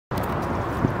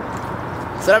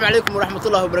Assalamu alaikum wa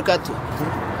rahmatullahi wa barakatuh.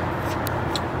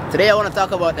 Today I want to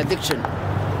talk about addiction.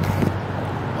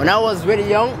 When I was very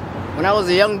young, when I was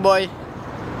a young boy,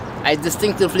 I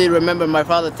distinctively remember my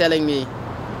father telling me,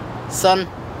 son,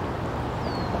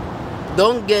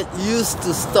 don't get used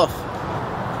to stuff.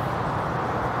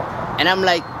 And I'm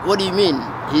like, what do you mean?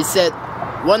 He said,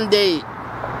 one day,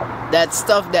 that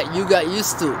stuff that you got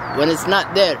used to, when it's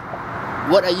not there,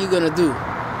 what are you going to do?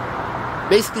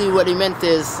 Basically what he meant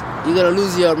is, you're going to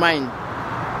lose your mind.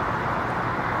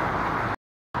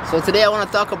 So today I want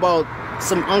to talk about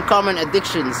some uncommon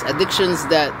addictions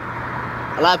that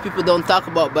a lot of people don't talk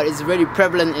about, but it's very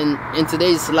prevalent in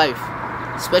today's life,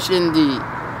 especially in the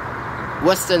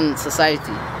Western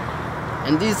society.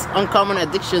 And these uncommon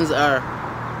addictions are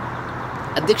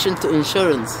addiction to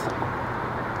insurance.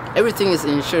 Everything is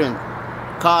insurance.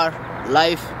 Car,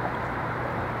 life.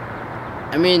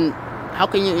 I mean, how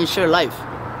can you insure life?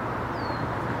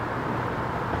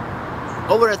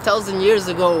 Over 1,000 years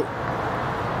ago,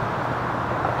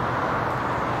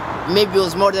 maybe it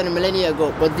was more than a millennia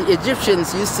ago, but the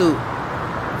Egyptians used to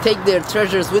take their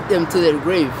treasures with them to their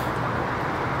grave.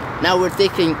 Now we're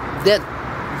taking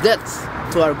debts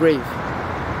to our grave.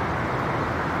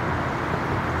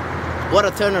 What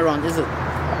a turnaround, is it?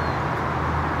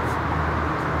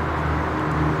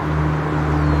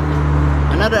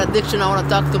 Another addiction I want to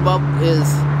talk about is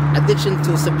addiction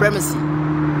to supremacy.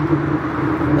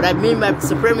 What I mean by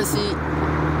supremacy,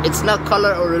 it's not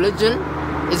color or religion,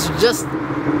 it's just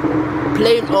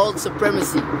plain old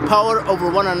supremacy, power over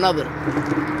one another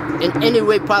in any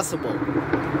way possible.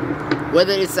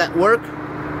 Whether it's at work,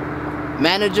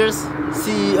 managers,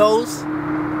 CEOs,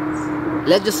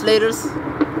 legislators,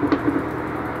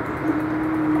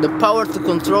 the power to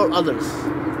control others.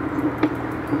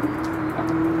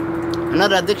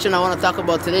 Another addiction I want to talk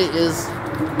about today is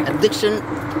addiction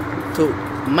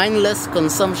to mindless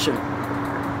consumption.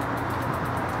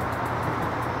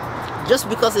 Just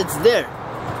because it's there,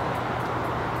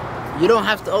 you don't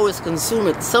have to always consume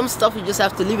it. Some stuff you just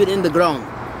have to leave it in the ground.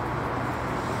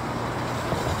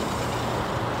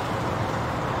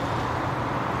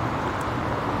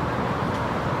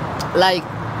 Like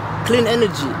clean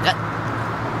energy.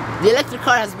 The electric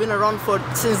car has been around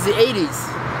since the 80s.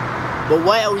 But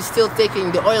why are we still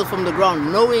taking the oil from the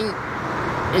ground, knowing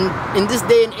in this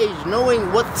day and age,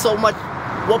 knowing what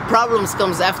problems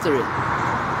comes after it?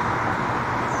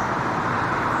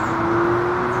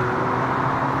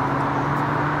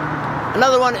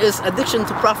 Another one is addiction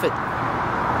to profit.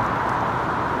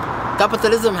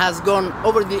 Capitalism has gone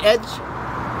over the edge,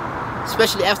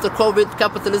 especially after COVID.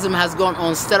 Capitalism has gone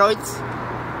on steroids.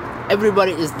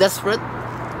 Everybody is desperate.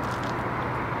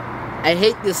 I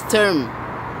hate this term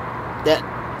that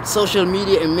social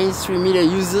media and mainstream media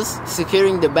uses,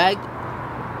 securing the bag.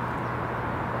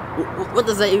 What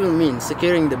does that even mean,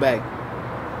 securing the bag?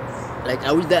 Like,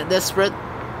 are we that desperate?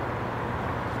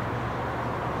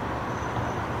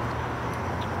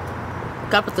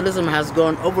 Capitalism has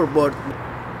gone overboard.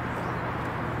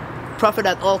 Profit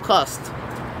at all costs.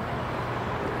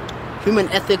 Human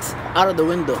ethics out of the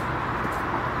window.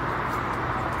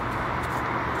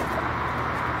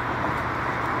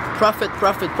 Profit,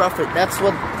 profit, profit. That's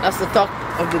the talk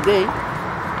of the day.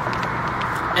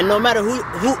 And no matter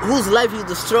whose life you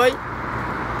destroy,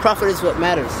 profit is what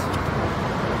matters.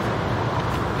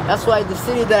 That's why the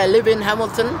city that I live in,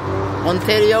 Hamilton,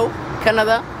 Ontario,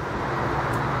 Canada,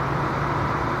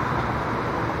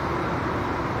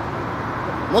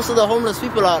 most of the homeless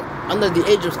people are under the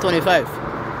age of 25.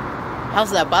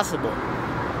 How's that possible?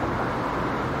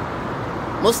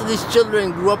 Most of these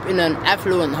children grew up in an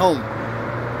affluent home.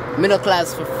 Middle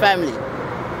class family,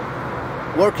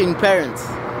 working parents.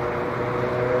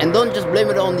 And don't just blame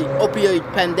it on the opioid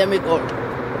pandemic or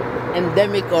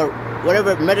endemic or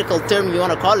whatever medical term you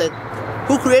want to call it.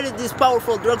 Who created these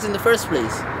powerful drugs in the first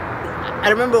place? I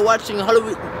remember watching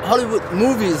Hollywood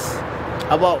movies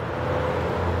about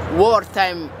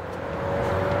wartime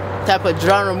type of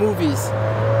genre movies.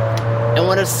 And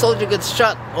when a soldier gets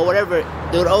shot or whatever,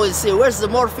 they would always say, where's the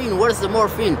morphine? Where's the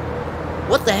morphine?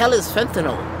 What the hell is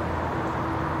fentanyl?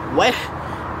 Why?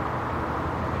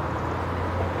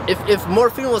 If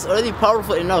morphine was already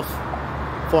powerful enough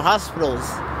for hospitals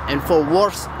and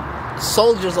for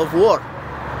soldiers of war,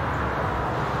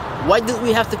 why did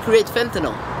we have to create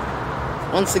fentanyl?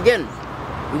 Once again,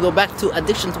 we go back to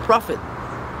addiction to profit.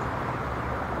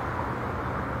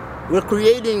 We're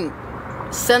creating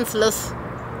senseless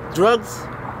drugs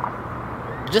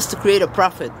just to create a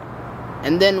profit.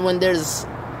 And then when there's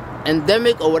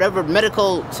endemic or whatever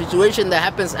medical situation that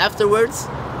happens afterwards,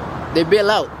 they bail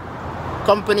out.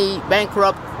 Company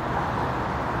bankrupt.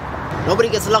 Nobody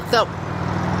gets locked up.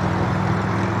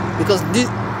 because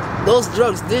those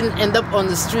drugs didn't end up on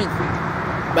the street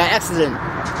by accident.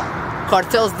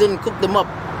 Cartels didn't cook them up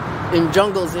in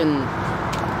jungles in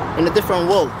a different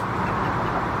world.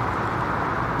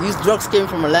 These drugs came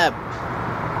from a lab,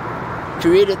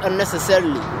 created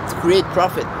unnecessarily to create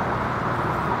profit.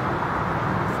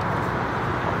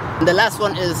 And the last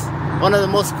one is one of the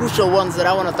most crucial ones that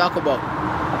I want to talk about.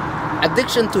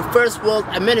 Addiction to first world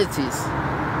amenities,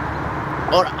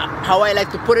 or how I like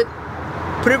to put it,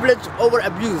 privilege over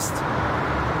abused.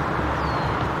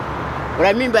 What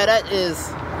I mean by that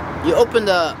is you open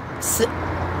the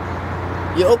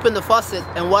faucet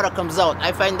and water comes out.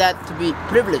 I find that to be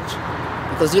privilege,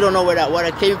 because you don't know where that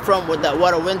water came from, what that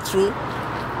water went through,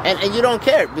 and you don't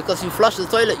care because you flush the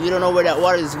toilet. You don't know where that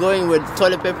water is going, where the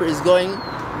toilet paper is going.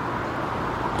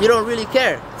 You don't really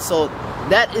care. So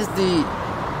that is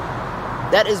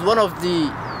one of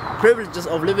the privileges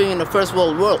of living in a first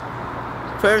world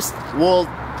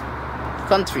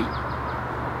country.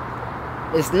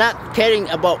 It's not caring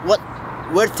about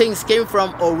where things came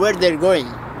from or where they're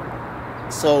going.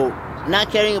 So not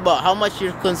caring about how much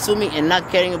you're consuming, and not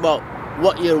caring about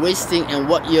what you're wasting and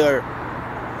what you're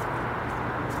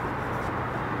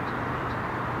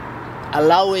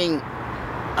allowing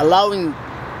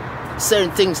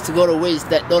certain things to go to waste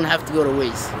that don't have to go to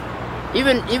waste.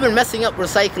 Even messing up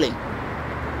recycling.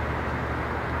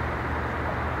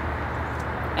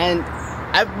 And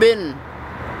I've been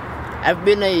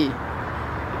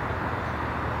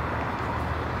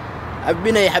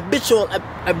a habitual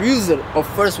abuser of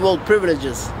first world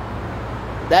privileges.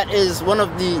 That is one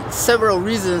of the several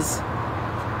reasons,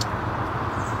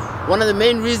 one of the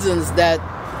main reasons that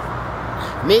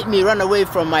made me run away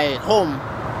from my home,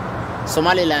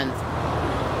 Somaliland,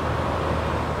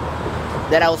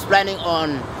 that I was planning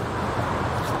on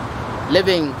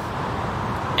living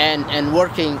and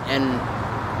working and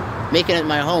making it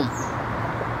my home.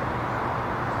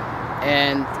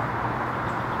 And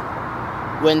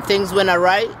when things went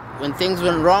awry, when things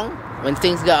went wrong, when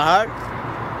things got hard,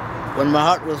 when my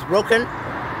heart was broken,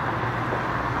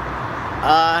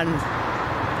 and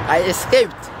I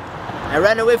escaped. I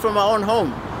ran away from my own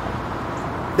home.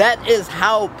 That is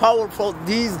how powerful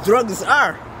these drugs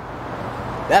are.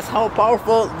 That's how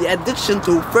powerful the addiction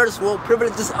to first world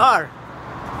privileges are.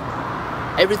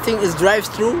 Everything is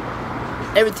drive-through.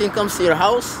 Everything comes to your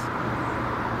house.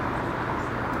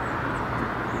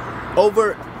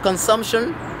 Over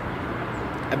consumption.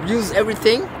 Abuse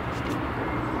everything.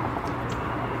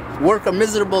 Work a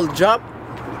miserable job.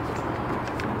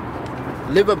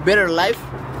 Live a bitter life.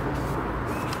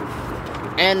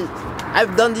 And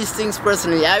I've done these things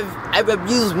personally. I've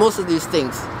abused most of these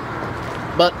things.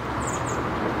 But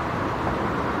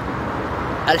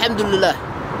Alhamdulillah,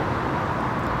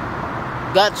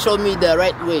 God showed me the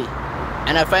right way,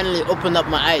 and I finally opened up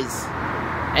my eyes.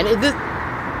 And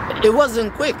it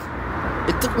wasn't quick.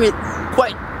 It took me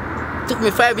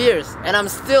 5 years, and I'm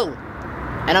still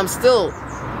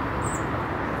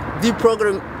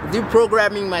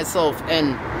deprogramming myself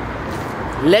and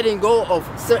letting go of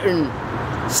certain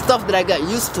stuff that I got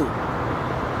used to.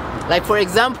 Like, for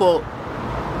example,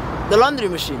 the laundry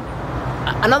machine,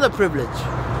 another privilege.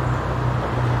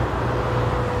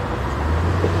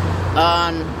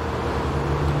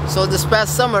 So this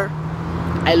past summer,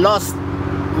 I lost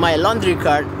my laundry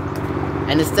cart,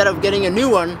 and instead of getting a new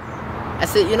one, I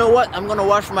said, you know what, I'm gonna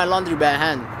wash my laundry by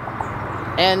hand.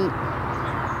 And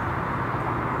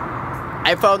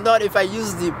I found out if I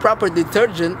use the proper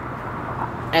detergent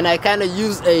and I kind of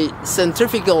use a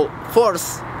centrifugal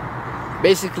force,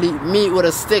 basically me with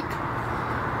a stick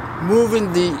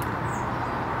moving the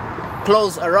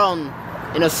clothes around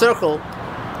in a circle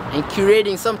and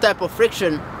creating some type of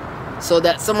friction so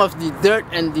that some of the dirt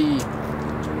and the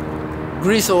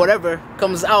grease or whatever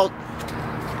comes out,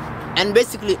 and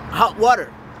basically hot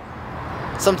water,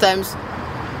 sometimes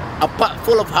a pot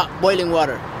full of hot boiling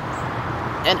water.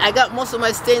 And I got most of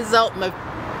my stains out. My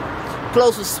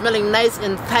clothes were smelling nice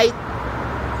and tight,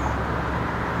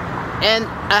 and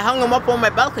I hung them up on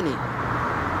my balcony.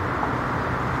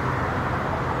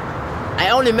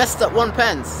 I only messed up one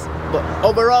pants, but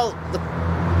overall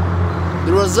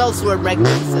the results were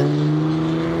magnificent.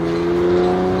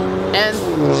 And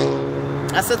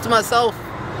I said to myself,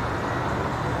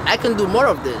 I can do more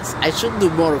of this. I should do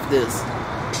more of this.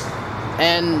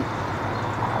 And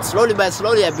slowly by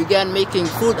slowly, I began making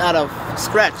food out of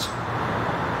scratch.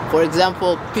 For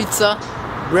example, pizza,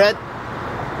 bread.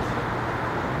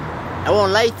 I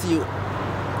won't lie to you.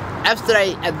 After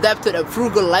I adapted a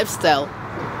frugal lifestyle,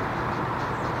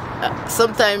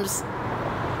 sometimes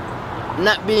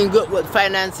not being good with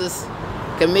finances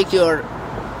can make your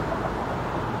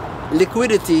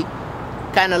liquidity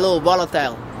kind of a little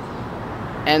volatile,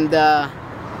 and I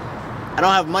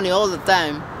don't have money all the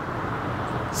time.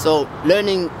 So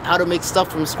learning how to make stuff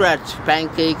from scratch,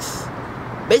 pancakes,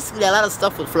 basically a lot of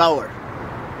stuff with flour,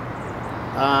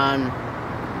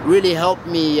 really helped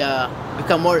me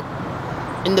become more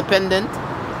independent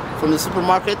from the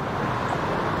supermarket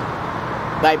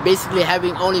by basically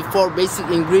having only 4 basic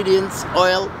ingredients: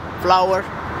 oil, flour,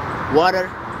 water,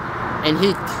 and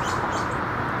heat.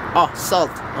 Oh,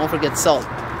 salt, don't forget salt,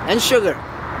 and sugar,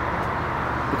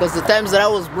 because the times that I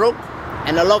was broke,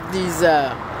 and I love these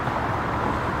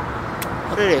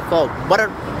what are they called?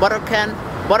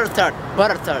 Butter tart,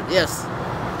 yes,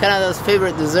 Canada's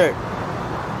favorite dessert.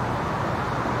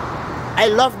 I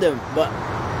love them, but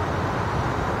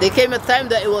there came a time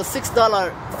that it was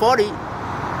 $6.40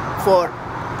 for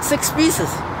 6 pieces.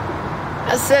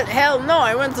 I said, hell no.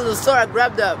 I went to the store, I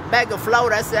grabbed a bag of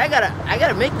flour. I said, I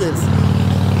gotta make this.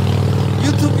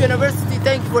 YouTube University,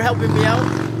 thank you for helping me out.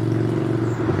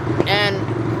 And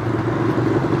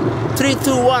 3,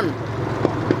 2, 1.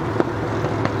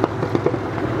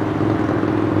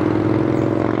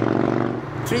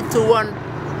 3, 2, 1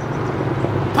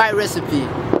 pie recipe.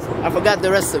 I forgot the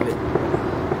rest of it.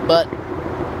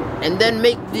 And then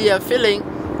make the filling.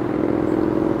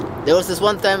 There was this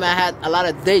one time I had a lot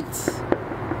of dates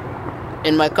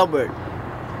in my cupboard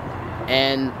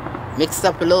and mixed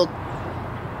up a little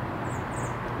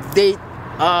date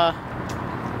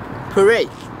puree.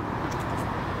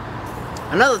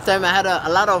 Another time I had a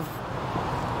lot of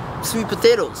sweet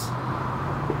potatoes.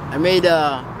 I made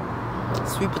a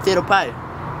sweet potato pie.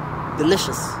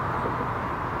 Delicious.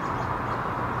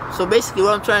 So basically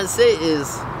what I'm trying to say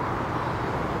is,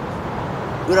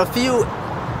 with a few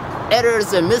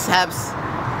errors and mishaps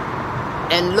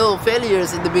and little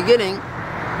failures in the beginning,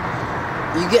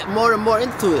 you get more and more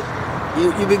into it.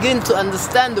 You begin to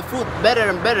understand the food better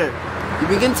and better. You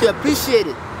begin to appreciate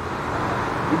it.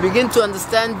 You begin to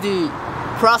understand the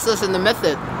process and the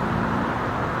method,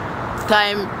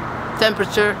 time,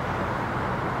 temperature.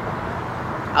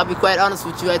 I'll be quite honest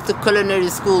with you, I took culinary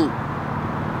school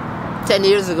 10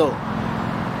 years ago,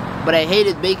 but I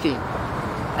hated baking.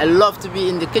 I love to be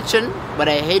in the kitchen, but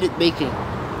I hated baking,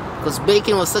 because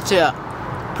baking was such a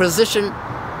precision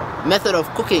method of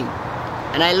cooking,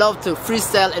 and I love to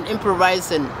freestyle and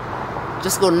improvise and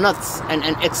just go nuts and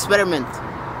experiment,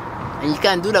 and you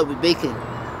can't do that with baking.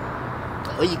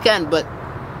 Well, you can, but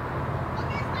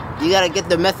you gotta get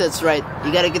the methods right.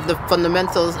 You gotta get the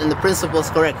fundamentals and the principles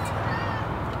correct.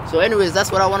 So anyways,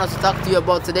 that's what I wanted to talk to you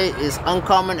about today, is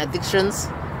uncommon addictions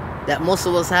that most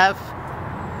of us have,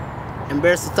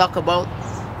 embarrassed to talk about,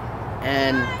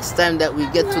 and it's time that we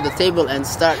get to the table and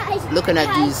start looking at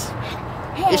these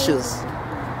issues.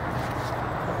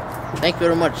 Thank you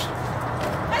very much.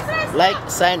 Like,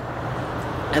 sign,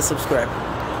 and subscribe.